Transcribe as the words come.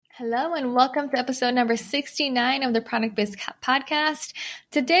Hello and welcome to episode number 69 of the Product Biz Podcast.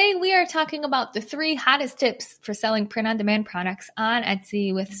 Today we are talking about the 3 hottest tips for selling print-on-demand products on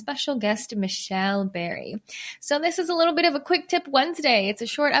Etsy with special guest Michelle Berry. So this is a little bit of a quick tip Wednesday. It's a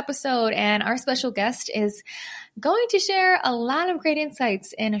short episode and our special guest is going to share a lot of great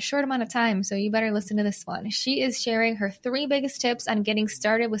insights in a short amount of time, so you better listen to this one. She is sharing her 3 biggest tips on getting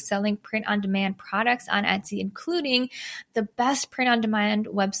started with selling print-on-demand products on Etsy, including the best print-on-demand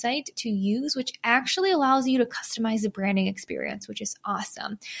website to use, which actually allows you to customize the branding experience, which is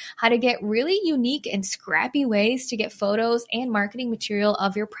awesome. How to get really unique and scrappy ways to get photos and marketing material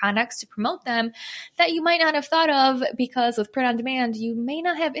of your products to promote them that you might not have thought of, because with print-on-demand, you may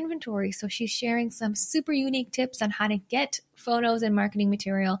not have inventory. So she's sharing some super unique tips on how to get photos and marketing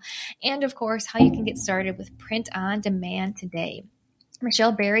material, and of course, how you can get started with print on demand today.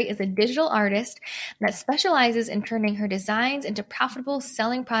 Michelle Berry is a digital artist that specializes in turning her designs into profitable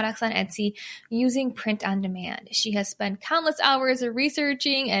selling products on Etsy using print on demand. She has spent countless hours of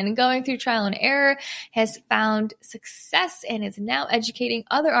researching and going through trial and error, has found success, and is now educating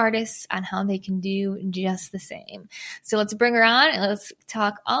other artists on how they can do just the same. So let's bring her on and let's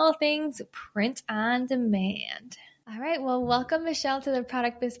talk all things print on demand. All right. Well, welcome, Michelle, to the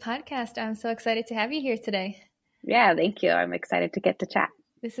Product Biz Podcast. I'm so excited to have you here today. Yeah, thank you. I'm excited to get to chat.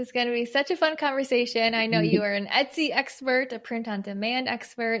 This is going to be such a fun conversation. I know you are an Etsy expert, a print-on-demand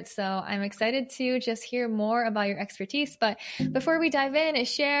expert, so I'm excited to just hear more about your expertise. But before we dive in,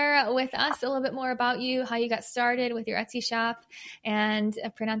 share with us a little bit more about you, how you got started with your Etsy shop and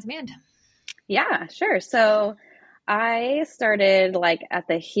print-on-demand. Yeah, sure. So I started at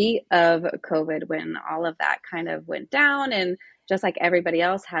the heat of COVID when all of that kind of went down, and just like everybody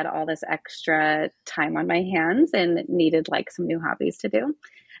else had all this extra time on my hands and needed some new hobbies to do.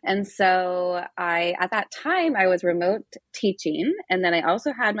 And so at that time I was remote teaching, and then I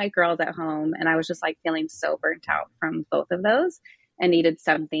also had my girls at home, and I was just feeling so burnt out from both of those and needed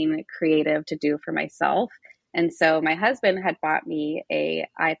something creative to do for myself. And so my husband had bought me a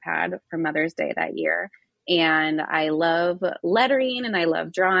iPad for Mother's Day that year. And I love lettering and I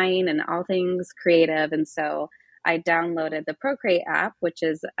love drawing and all things creative. And so I downloaded the Procreate app, which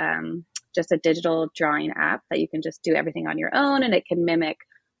is just a digital drawing app that you can just do everything on your own. And it can mimic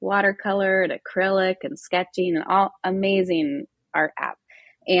watercolor and acrylic and sketching and all amazing art app.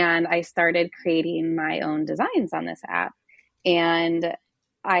 And I started creating my own designs on this app. And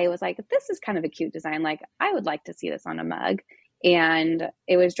I was like, this is kind of a cute design. I would like to see this on a mug. And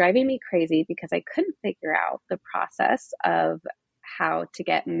it was driving me crazy because I couldn't figure out the process of how to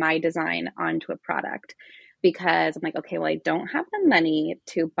get my design onto a product, because I'm like, okay, well, I don't have the money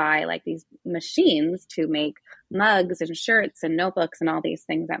to buy these machines to make mugs and shirts and notebooks and all these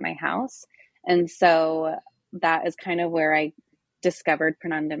things at my house. And so that is kind of where I discovered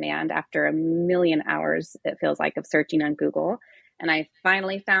print on demand after a million hours, it feels like, of searching on Google. And I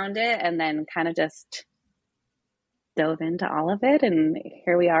finally found it, and then kind of just dove into all of it. And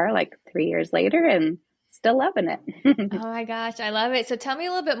here we are 3 years later and still loving it. Oh my gosh, I love it. So tell me a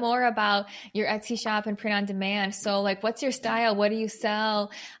little bit more about your Etsy shop and print on demand. So what's your style? What do you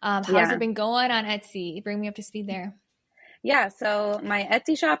sell? How's it been going on Etsy? Bring me up to speed there. Yeah. So my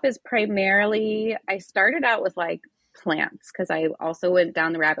Etsy shop is primarily, I started out with plants, because I also went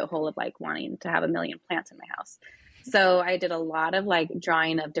down the rabbit hole of wanting to have a million plants in my house. So I did a lot of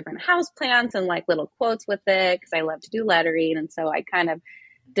drawing of different house plants and little quotes with it, because I love to do lettering. And so I kind of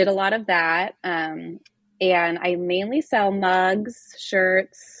did a lot of that. And I mainly sell mugs,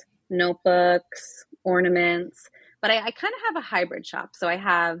 shirts, notebooks, ornaments, but I kind of have a hybrid shop. So I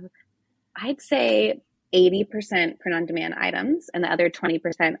have, I'd say 80% print on demand items, and the other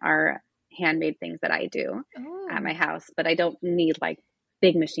 20% are handmade things that I do at my house, but I don't need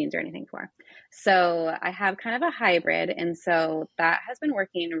big machines or anything for. So I have kind of a hybrid. And so that has been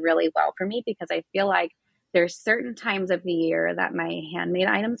working really well for me, because I feel like there's certain times of the year that my handmade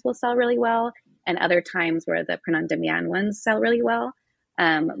items will sell really well, and other times where the print on demand ones sell really well.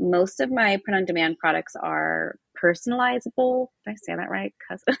 Most of my print on demand products are personalizable. Did I say that right?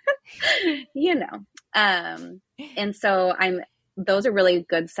 And so those are really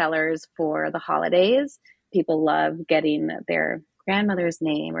good sellers for the holidays. People love getting their grandmother's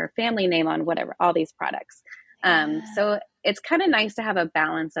name or family name on whatever, all these products. So it's kind of nice to have a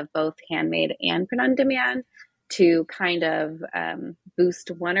balance of both handmade and print on demand to kind of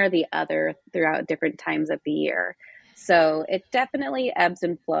boost one or the other throughout different times of the year. So it definitely ebbs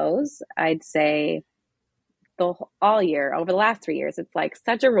and flows. I'd say all year, over the last 3 years, it's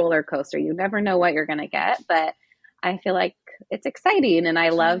such a roller coaster. You never know what you're going to get, but I feel like it's exciting, and I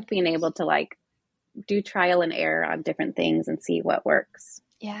love being able to do trial and error on different things and see what works.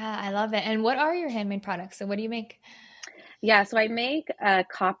 Yeah, I love it. And what are your handmade products? So what do you make? Yeah, so I make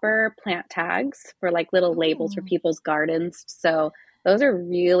copper plant tags for like little labels for Oh, people's gardens. So those are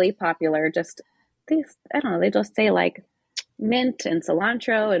really popular. Just these, I don't know, they just say like mint and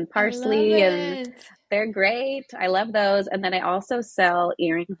cilantro and I love parsley, and it. they're great. I love those. And then I also sell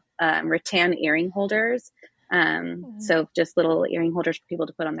rattan earring holders. Oh, So just little earring holders for people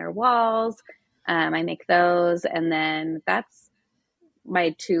to put on their walls. I make those, and then that's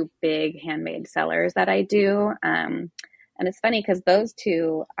my two big handmade sellers that I do. And it's funny because those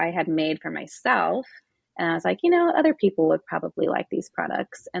two I had made for myself. And I was like, other people would probably like these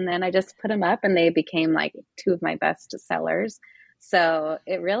products. And then I just put them up and they became like two of my best sellers. So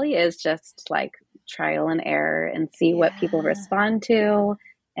it really is just like trial and error and see what people yeah. respond to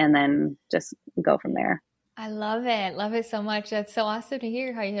and then just go from there. I love it. Love it so much. That's so awesome to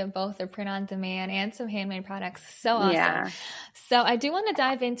hear how you have both the print on demand and some handmade products. So awesome. Yeah. So I do want to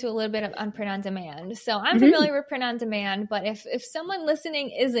dive into a little bit of on print on demand. So I'm hmm familiar with print on demand, but if someone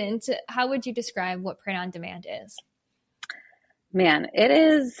listening isn't, how would you describe what print on demand is? Man, it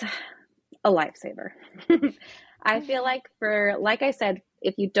is a lifesaver. I feel like like I said,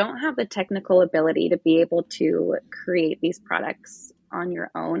 if you don't have the technical ability to be able to create these products on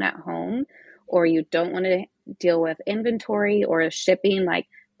your own at home, or you don't want to deal with inventory or shipping, like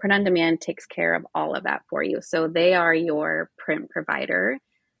print on demand takes care of all of that for you. So they are your print provider.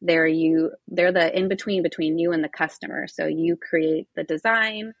 They're the in between you and the customer. So you create the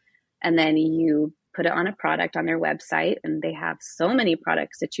design and then you put it on a product on their website, and they have so many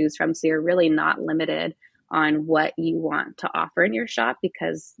products to choose from. So you're really not limited on what you want to offer in your shop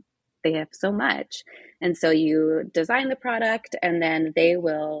because they have so much. And so you design the product and then they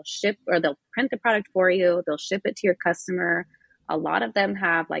will ship, or they'll print the product for you. They'll ship it to your customer. A lot of them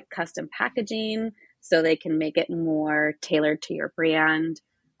have like custom packaging so they can make it more tailored to your brand.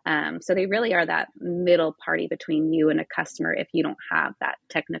 So they really are that middle party between you and a customer if you don't have that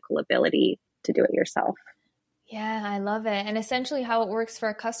technical ability to do it yourself. Yeah, I love it. And essentially, how it works for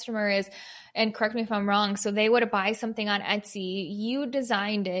a customer is, and correct me if I'm wrong, so they would buy something on Etsy, you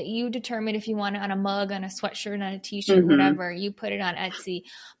designed it, you determine if you want it on a mug, on a sweatshirt, on a t shirt, Mm-hmm. whatever, you put it on Etsy.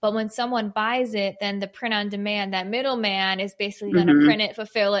 But when someone buys it, then the print on demand, that middleman is basically going to Mm-hmm. print it,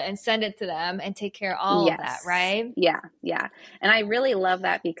 fulfill it, and send it to them and take care of all of that, Yes. right? Yeah. Yeah. And I really love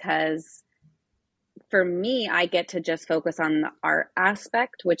that because for me, I get to just focus on the art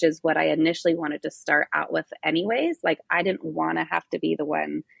aspect, which is what I initially wanted to start out with, anyways. Like, I didn't want to have to be the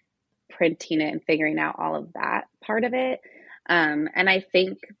one printing it and figuring out all of that part of it. And I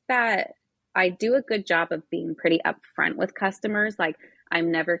think that I do a good job of being pretty upfront with customers. Like,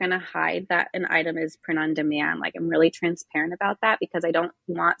 I'm never going to hide that an item is print on demand. Like, I'm really transparent about that because I don't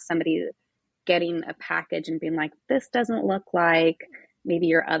want somebody getting a package and being like, this doesn't look like maybe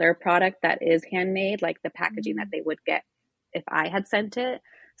your other product that is handmade, like the packaging that they would get if I had sent it.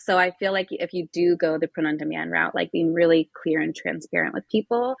 So I feel like if you do go the print on demand route, like being really clear and transparent with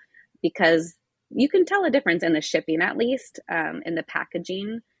people, because you can tell a difference in the shipping, at least in the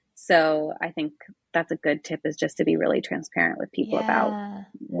packaging. So I think that's a good tip, is just to be really transparent with people about Yeah.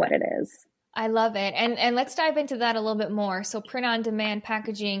 what it is. I love it. And let's dive into that a little bit more. So print on demand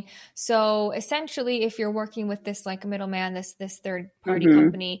packaging. So essentially, if you're working with this like a middleman, this third party Mm-hmm.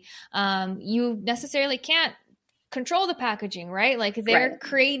 company, you necessarily can't control the packaging, right? Like they're Right.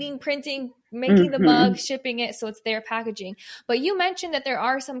 creating, printing, making the Mm-hmm. mug, shipping it, so it's their packaging. But you mentioned that there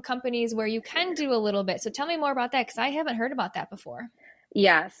are some companies where you can do a little bit. So tell me more about that because I haven't heard about that before.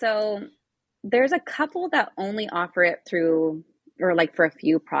 Yeah. So there's a couple that only offer it through, or like for a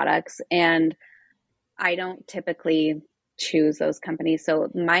few products. And I don't typically choose those companies. So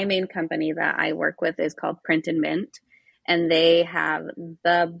my main company that I work with is called Print and Mint, and they have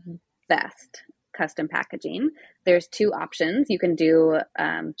the best custom packaging. There's two options. You can do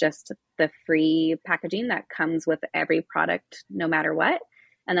just the free packaging that comes with every product, no matter what.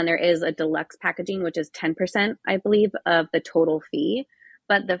 And then there is a deluxe packaging, which is 10%, I believe, of the total fee.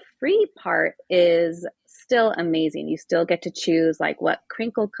 But the free part is still amazing. You still get to choose like what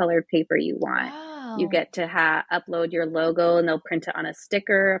crinkle colored paper you want. You Wow. get to upload your logo and they'll print it on a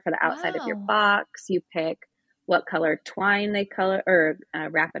sticker for the outside of your Wow. box. You pick what color twine they color or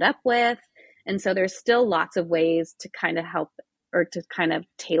wrap it up with. And so there's still lots of ways to kind of help, or to kind of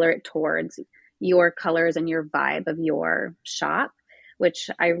tailor it towards your colors and your vibe of your shop, which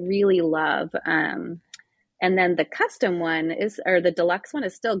I really love. And then the custom one is, or the deluxe one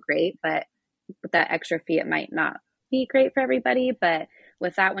is still great, but with that extra fee, it might not be great for everybody. But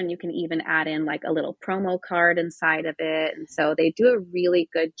with that one, you can even add in like a little promo card inside of it. And so they do a really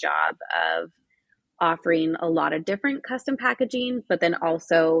good job of offering a lot of different custom packaging, but then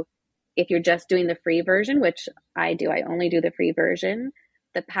also if you're just doing the free version, which I do, I only do the free version,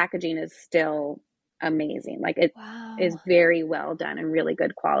 the packaging is still amazing. Like it is Wow. very well done and really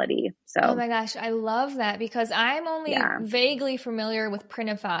good quality. Oh So my gosh, I love that because I'm only yeah, vaguely familiar with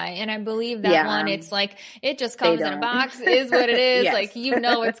Printify, and I believe that one, yeah, it's like it just they comes in a don't. box, is what it is. Yes. Like you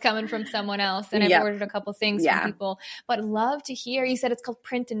know it's coming from someone else. And I've Yep. ordered a couple things from Yeah. people, but love to hear you said it's called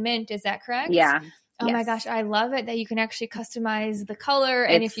Print and Mint. Is that correct? Yeah. Oh my gosh, Yes. I love it that you can actually customize the color.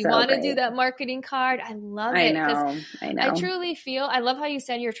 And if It's you so want to do great. that marketing card, I love I it because know. I I know. truly feel, I love how you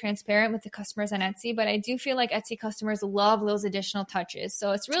said you're transparent with the customers on Etsy, but I do feel like Etsy customers love those additional touches.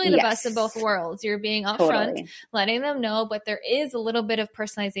 So it's really the best of both Yes. worlds. You're being upfront, Totally. letting them know, but there is a little bit of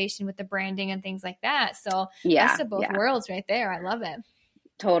personalization with the branding and things like that. So best Yeah. of both Yeah. worlds right there. I love it.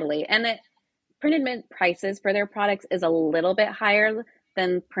 Totally. And it Printed Mint prices for their products is a little bit higher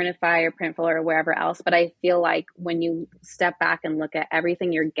than Printify or Printful or wherever else. But I feel like when you step back and look at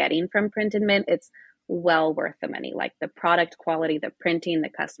everything you're getting from Printed Mint, it's well worth the money. Like the product quality, the printing, the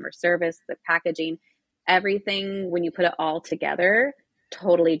customer service, the packaging, everything, when you put it all together,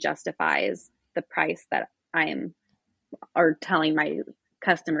 totally justifies the price that I'm or telling my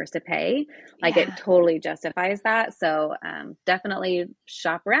customers to pay. Like it Yeah. totally justifies that. So definitely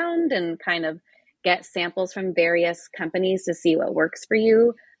shop around and kind of get samples from various companies to see what works for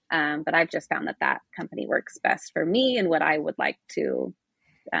you. But I've just found that that company works best for me and what I would like to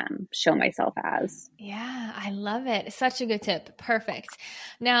show myself as. Yeah, I love it. Such a good tip. Perfect.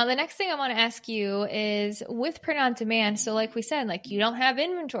 Now, the next thing I want to ask you is with print on demand. So, like we said, like you don't have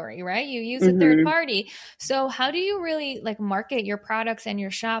inventory, right? You use a third Mm-hmm. party. So, how do you really like market your products and your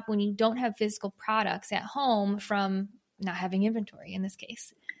shop when you don't have physical products at home from not having inventory in this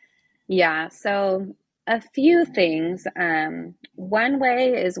case? Yeah. So a few things. One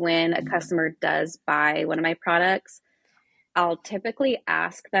way is when a customer does buy one of my products, I'll typically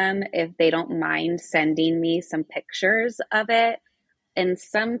ask them if they don't mind sending me some pictures of it. And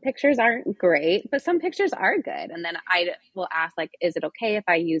some pictures aren't great, but some pictures are good. And then I will ask, like, is it okay if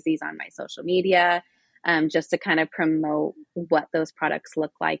I use these on my social media, just to kind of promote what those products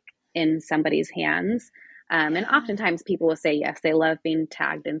look like in somebody's hands? And Yeah. oftentimes people will say yes, they love being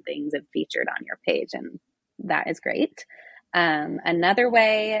tagged in things and featured on your page, and that is great. Another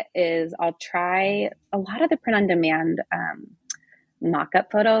way is I'll try a lot of the print on demand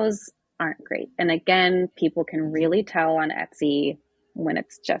mock-up photos aren't great. And again, people can really tell on Etsy when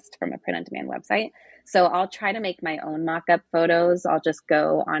it's just from a print on demand website. So I'll try to make my own mock-up photos. I'll just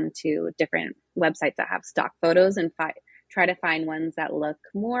go onto different websites that have stock photos and try to find ones that look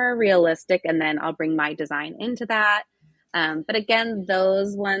more realistic. And then I'll bring my design into that. But again,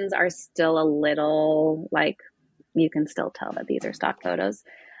 those ones are still a little like, you can still tell that these are stock photos.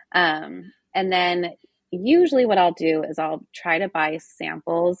 And then usually what I'll do is I'll try to buy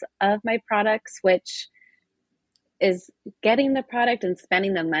samples of my products, which is getting the product and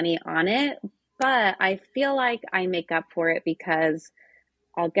spending the money on it. But I feel like I make up for it because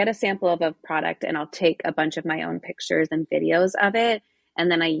I'll get a sample of a product and I'll take a bunch of my own pictures and videos of it.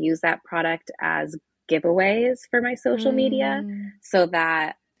 And then I use that product as giveaways for my social media Mm. so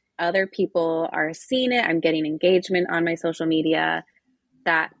that other people are seeing it. I'm getting engagement on my social media.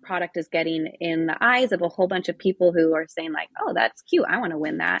 That product is getting in the eyes of a whole bunch of people who are saying like, oh, that's cute. I want to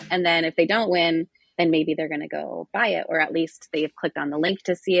win that. And then if they don't win, then maybe they're going to go buy it, or at least they've clicked on the link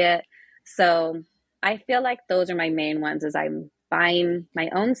to see it. So I feel like those are my main ones is I'm buying my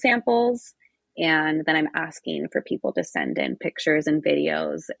own samples and then I'm asking for people to send in pictures and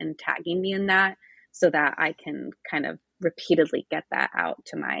videos and tagging me in that so that I can kind of repeatedly get that out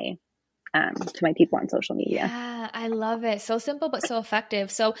to my people on social media. Yeah, I love it. So simple, but so effective.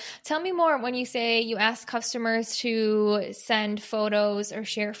 So tell me more when you say you ask customers to send photos or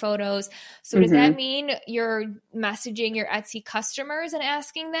share photos. So does that Mm-hmm. mean you're messaging your Etsy customers and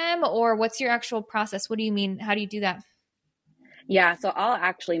asking them, or what's your actual process? What do you mean? How do you do that? Yeah, so I'll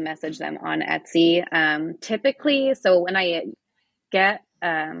actually message them on Etsy. Typically, so when I get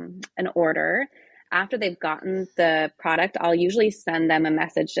an order, after they've gotten the product, I'll usually send them a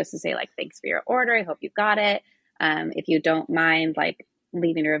message just to say like, thanks for your order. I hope you got it. If you don't mind like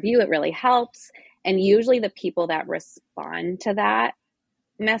leaving a review, it really helps. And usually the people that respond to that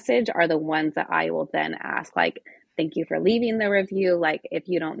message are the ones that I will then ask like, thank you for leaving the review. Like, if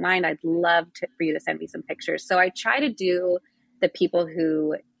you don't mind, I'd love for you to send me some pictures. So I try to do the people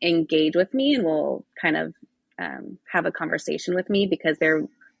who engage with me and will kind of have a conversation with me because they're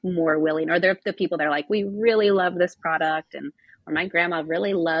more willing, or they're the people that are like, we really love this product, and or my grandma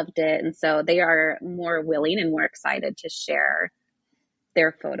really loved it. And so they are more willing and more excited to share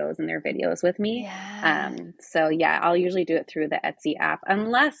their photos and their videos with me. Yeah. So yeah, I'll usually do it through the Etsy app,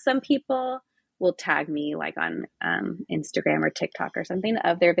 unless some people will tag me like on Instagram or TikTok or something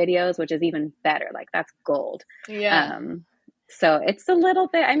of their videos, which is even better. Like that's gold. Yeah. Um, so it's a little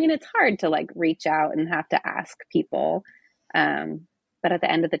bit, I mean, it's hard to like reach out and have to ask people. But at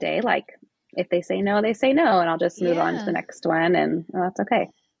the end of the day, like if they say no, they say no, and I'll just move on to the Yeah. next one, and well, that's okay.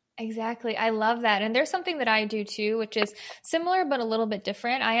 Exactly. I love that. And there's something that I do too, which is similar but a little bit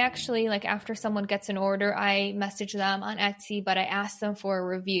different. I actually, like, after someone gets an order, I message them on Etsy, but I ask them for a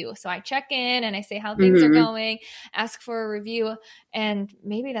review. So I check in and I say how things are Mm-hmm. going, ask for a review. And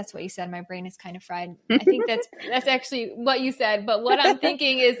maybe that's what you said. My brain is kind of fried. I think that's actually what you said. But what I'm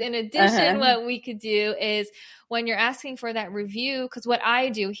thinking is, in addition, Uh-huh. what we could do is, when you're asking for that review, because what I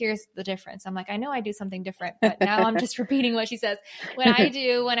do, here's the difference. I'm like, I know I do something different, but now I'm just repeating what she says. What I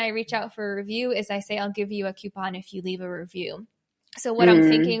do when I reach out for a review is I say, I'll give you a coupon if you leave a review. So what I'm Mm,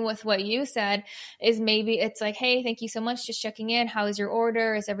 thinking with what you said is, maybe it's like, hey, thank you so much, just checking in. How is your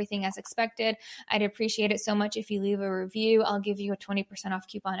order? Is everything as expected? I'd appreciate it so much if you leave a review. I'll give you a 20% off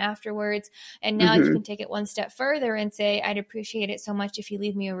coupon afterwards. And now you mm-hmm. can take it one step further and say, I'd appreciate it so much if you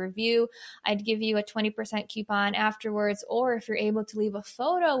leave me a review. I'd give you a 20% coupon afterwards. Or if you're able to leave a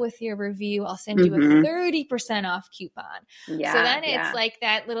photo with your review, I'll send you a Mm-hmm. 30% off coupon. So Yeah, then it's yeah, like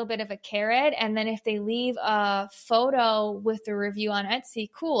that little bit of a carrot. And then if they leave a photo with the review on Etsy,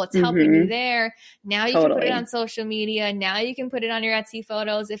 cool, it's helping you mm-hmm. there. Now you can put it Totally. on social media. Now you can put it on your Etsy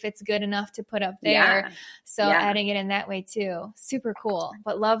photos if it's good enough to put up there. Yeah, So yeah, adding it in that way too. Super cool.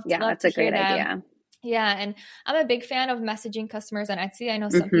 But love yeah. love That's to a hear great that. idea. Yeah, and I'm a big fan of messaging customers on Etsy. I know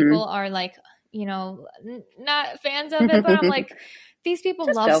some Mm-hmm. people are like, not fans of it, but I'm like, these people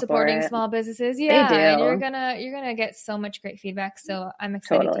Just love go for supporting it. small businesses. They Yeah, and you're do. gonna get so much great feedback. So I'm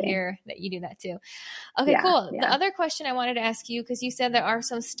excited to Totally. hear that you do that too. Okay, Yeah, cool. The yeah. other question I wanted to ask you, because you said there are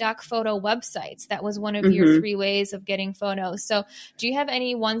some stock photo websites. That was one of your Mm-hmm. 3 ways of getting photos. So do you have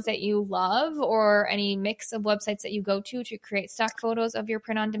any ones that you love, or any mix of websites that you go to create stock photos of your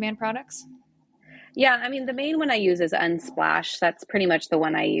print on demand products? Yeah, I mean, the main one I use is Unsplash. That's pretty much the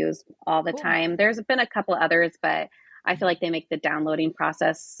one I use all the Cool. time. There's been a couple others, but I feel like they make the downloading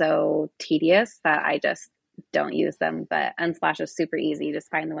process so tedious that I just don't use them. But Unsplash is super easy. You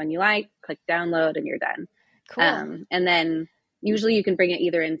just find the one you like, click download, and you're done. Cool. And then usually you can bring it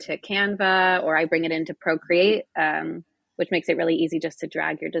either into Canva, or I bring it into Procreate, which makes it really easy just to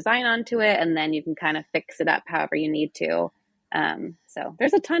drag your design onto it. And then you can kind of fix it up however you need to. So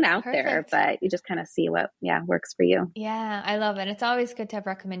there's a ton out there, Perfect. but you just kind of see what, yeah, works for you. Yeah, I love it. It's always good to have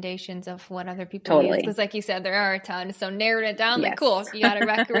recommendations of what other people use, Totally. because, like you said, there are a ton. So narrowed it down, like, Yes. cool, you got a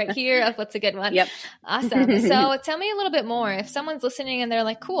rec right here of what's a good one. Yep. Awesome. So tell me a little bit more. If someone's listening and they're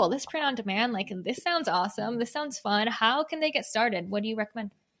like, cool, this print on demand, like, this sounds awesome, this sounds fun, how can they get started? What do you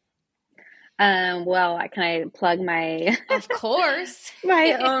recommend? Well, can I plug my Of course.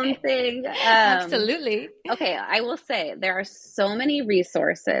 my own thing? Absolutely. Okay, I will say there are so many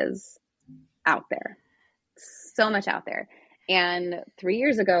resources out there, so much out there. And 3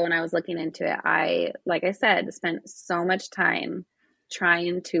 years ago, when I was looking into it, like I said, spent so much time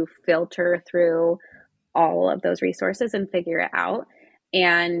trying to filter through all of those resources and figure it out.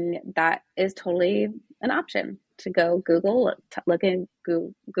 And that is totally an option to go Google, look in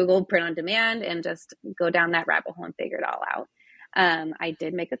Google print on demand, and just go down that rabbit hole and figure it all out. I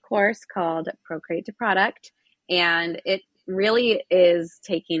did make a course called Procreate to Product, and it really is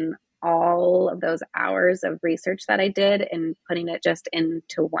taking all of those hours of research that I did and putting it just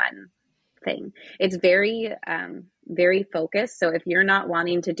into one thing. It's very, very focused. So if you're not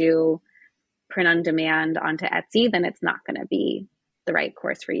wanting to do print on demand onto Etsy, then it's not going to be the right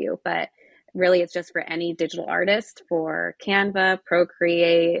course for you. But really, it's just for any digital artist, for Canva,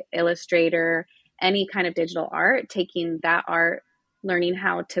 Procreate, Illustrator, any kind of digital art, taking that art, learning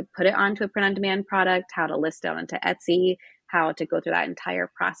how to put it onto a print on demand product, how to list it onto Etsy, how to go through that entire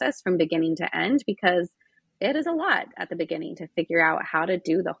process from beginning to end, because it is a lot at the beginning to figure out how to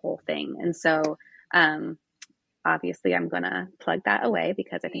do the whole thing. And so, obviously, I'm going to plug that away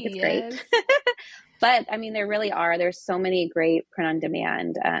because I think it's great. Yes. But I mean, there's so many great print on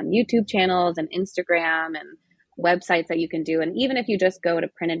demand YouTube channels and Instagram and websites that you can do. And even if you just go to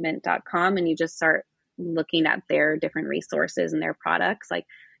printedmint.com and you just start looking at their different resources and their products, like,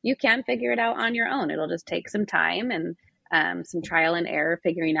 you can figure it out on your own. It'll just take some time and some trial and error,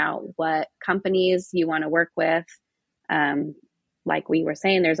 figuring out what companies you want to work with. Like we were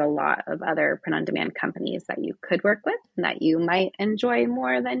saying, there's a lot of other print on demand companies that you could work with and that you might enjoy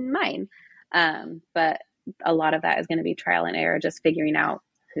more than mine. But a lot of that is going to be trial and error, just figuring out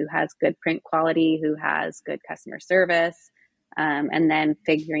who has good print quality, who has good customer service, and then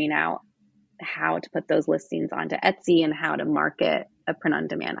figuring out how to put those listings onto Etsy and how to market a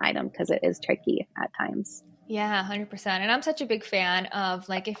print-on-demand item, because it is tricky at times. Yeah, 100%. And I'm such a big fan of,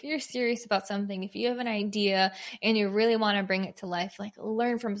 like, if you're serious about something, if you have an idea and you really want to bring it to life, like,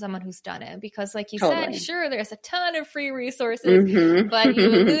 learn from someone who's done it. Because like you said, sure, there's a ton of free resources, but you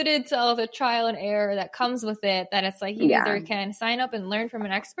alluded to all the trial and error that comes with it, that it's like you either can sign up and learn from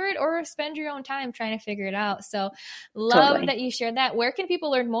an expert or spend your own time trying to figure it out. So love that you shared that. Where can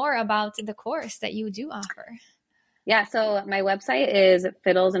people learn more about the course that you do offer? Yeah, so my website is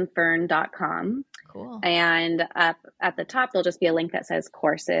fiddlesandfern.com. Cool. And up at the top, there'll just be a link that says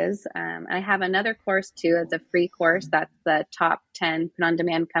courses. I have another course too. It's a free course. That's the top 10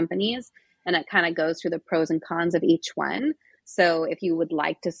 print-on-demand companies. And it kind of goes through the pros and cons of each one. So if you would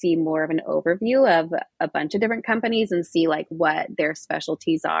like to see more of an overview of a bunch of different companies and see like what their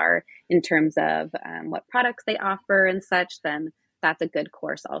specialties are in terms of what products they offer and such, then that's a good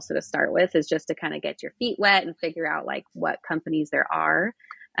course also to start with, is just to kind of get your feet wet and figure out like what companies there are.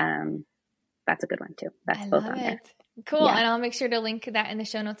 That's a good one too. That's both on there. Cool. Yeah. And I'll make sure to link that in the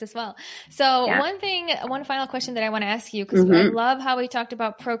show notes as well. So one final question that I want to ask you, because I love how we talked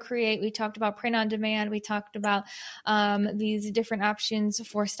about Procreate, we talked about print on demand, we talked about these different options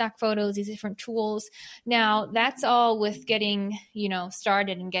for stock photos, these different tools. Now that's all with getting,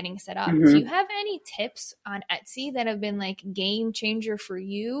 started and getting set up. Do you have any tips on Etsy that have been like game changer for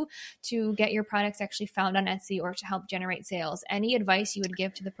you to get your products actually found on Etsy or to help generate sales? Any advice you would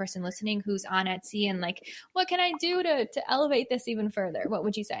give to the person listening who's on Etsy and like, what can I do to elevate this even further? What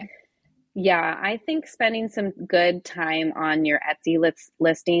would you say? Yeah, I think spending some good time on your Etsy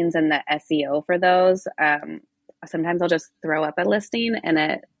listings and the SEO for those. Sometimes I'll just throw up a listing and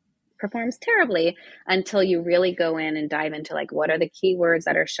it performs terribly until you really go in and dive into like, what are the keywords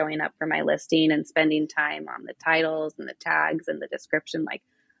that are showing up for my listing, and spending time on the titles and the tags and the description. Like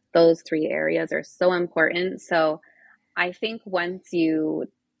those 3 areas are so important. So I think once you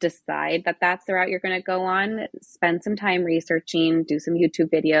decide that that's the route you're going to go on, spend some time researching, do some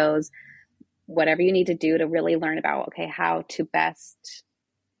YouTube videos, whatever you need to do to really learn about, okay, how to best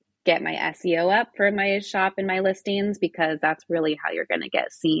get my SEO up for my shop and my listings, because that's really how you're going to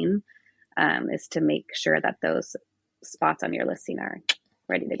get seen, is to make sure that those spots on your listing are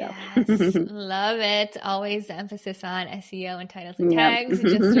ready to go. Yes, love it. Always the emphasis on SEO and titles and tags,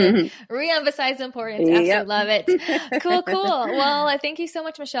 just to reemphasize the importance. Absolutely love it. Cool. Well, thank you so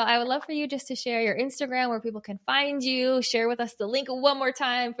much, Michelle. I would love for you just to share your Instagram where people can find you. Share with us the link one more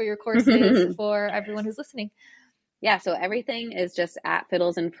time for your courses for everyone who's listening. Yeah, so everything is just at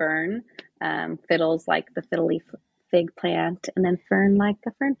Fiddles and Fern. Fiddles like the fiddly fig plant, and then fern like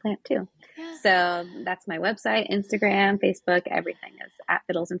the fern plant too. Yeah. So that's my website, Instagram, Facebook, everything is at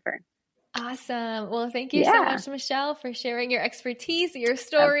Fiddles and Fern. Awesome. Well, thank you so much, Michelle, for sharing your expertise, your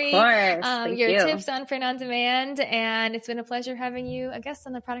story, your tips on print on demand. And it's been a pleasure having you a guest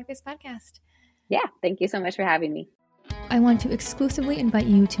on the Product Biz Podcast. Yeah, thank you so much for having me. I want to exclusively invite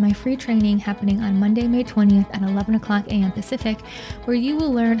you to my free training happening on Monday, May 20th at 11 o'clock a.m. Pacific, where you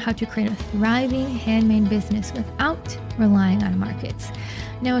will learn how to create a thriving handmade business without relying on markets.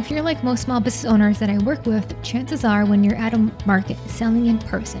 Now, if you're like most small business owners that I work with, chances are when you're at a market, selling in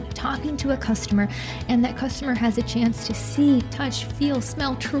person, talking to a customer, and that customer has a chance to see, touch, feel,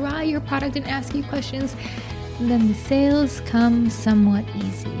 smell, try your product and ask you questions, then the sales come somewhat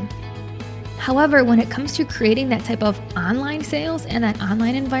easy. However, when it comes to creating that type of online sales and that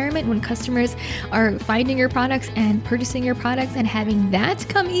online environment, when customers are finding your products and purchasing your products and having that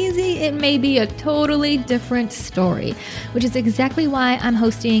come easy, it may be a totally different story, which is exactly why I'm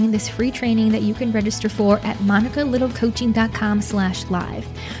hosting this free training that you can register for at monicalittlecoaching.com/live.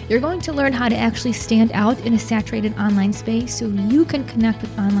 You're going to learn how to actually stand out in a saturated online space so you can connect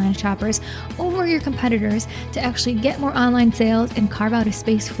with online shoppers over your competitors to actually get more online sales and carve out a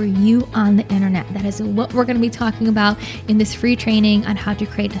space for you on the internet. That is what we're going to be talking about in this free training on how to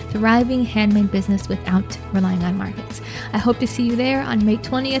create a thriving handmade business without relying on markets. I hope to see you there on May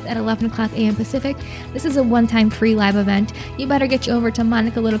 20th at 11 o'clock a.m. Pacific. This is a one-time free live event. You better get you over to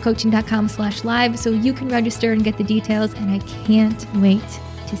monicalittlecoaching.com/live so you can register and get the details, and I can't wait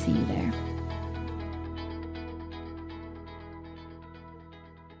to see you there.